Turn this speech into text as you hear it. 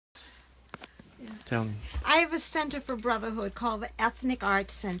Tell me. I have a center for brotherhood called the Ethnic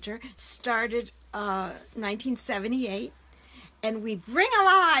Arts Center, started 1978, and we bring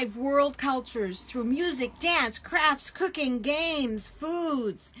alive world cultures through music, dance, crafts, cooking, games,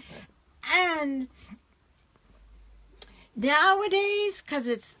 foods, and nowadays, because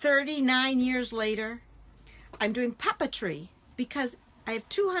it's 39 years later, I'm doing puppetry because I have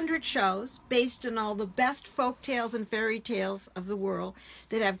 200 shows based on all the best folk tales and fairy tales of the world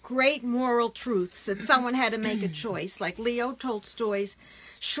that have great moral truths that someone had to make a choice, like Leo Tolstoy's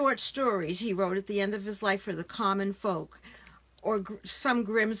short stories he wrote at the end of his life for the common folk, or some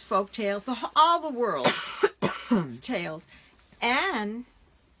Grimm's folk tales, all the world's tales, and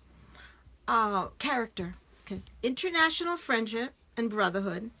character, international friendship and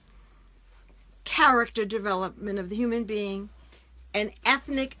brotherhood, character development of the human being, and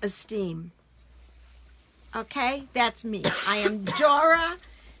ethnic esteem. Okay, that's me. I am Dora,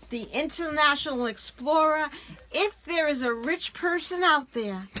 the international explorer. If there is a rich person out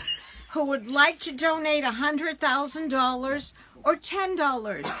there who would like to donate $100,000 or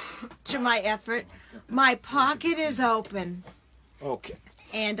 $10 to my effort, my pocket is open. Okay.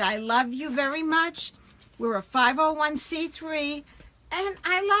 And I love you very much. We're a 501c3, and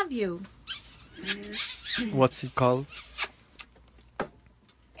I love you. What's it called?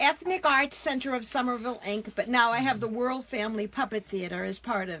 Ethnic Arts Center of Somerville, Inc., but now I have the World Family Puppet Theater as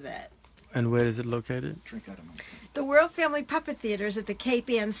part of it. And where is it located? Drink out of my The World Family Puppet Theater is at the Cape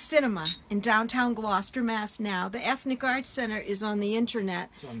Ann Cinema in downtown Gloucester, Mass. now. The Ethnic Arts Center is on the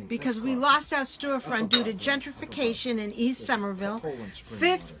internet because we lost our storefront due to gentrification in East Somerville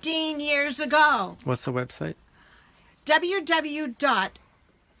 15 years ago. What's the website?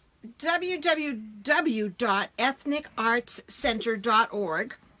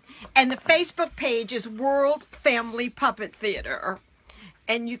 www.ethnicartscenter.org, and the Facebook page is World Family Puppet Theater.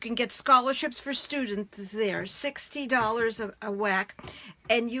 And you can get scholarships for students there, $60 a whack,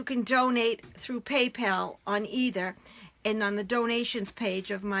 and you can donate through PayPal on either, and on the donations page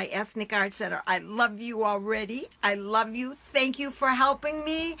of my Ethnic Arts Center. I love you already. I love you. Thank you for helping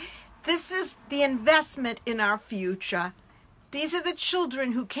me. This is the investment in our future. These are the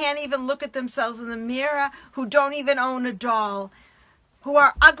children who can't even look at themselves in the mirror, who don't even own a doll, who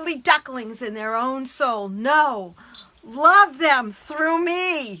are ugly ducklings in their own soul. No. Love them through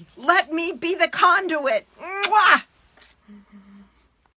me. Let me be the conduit. Mwah!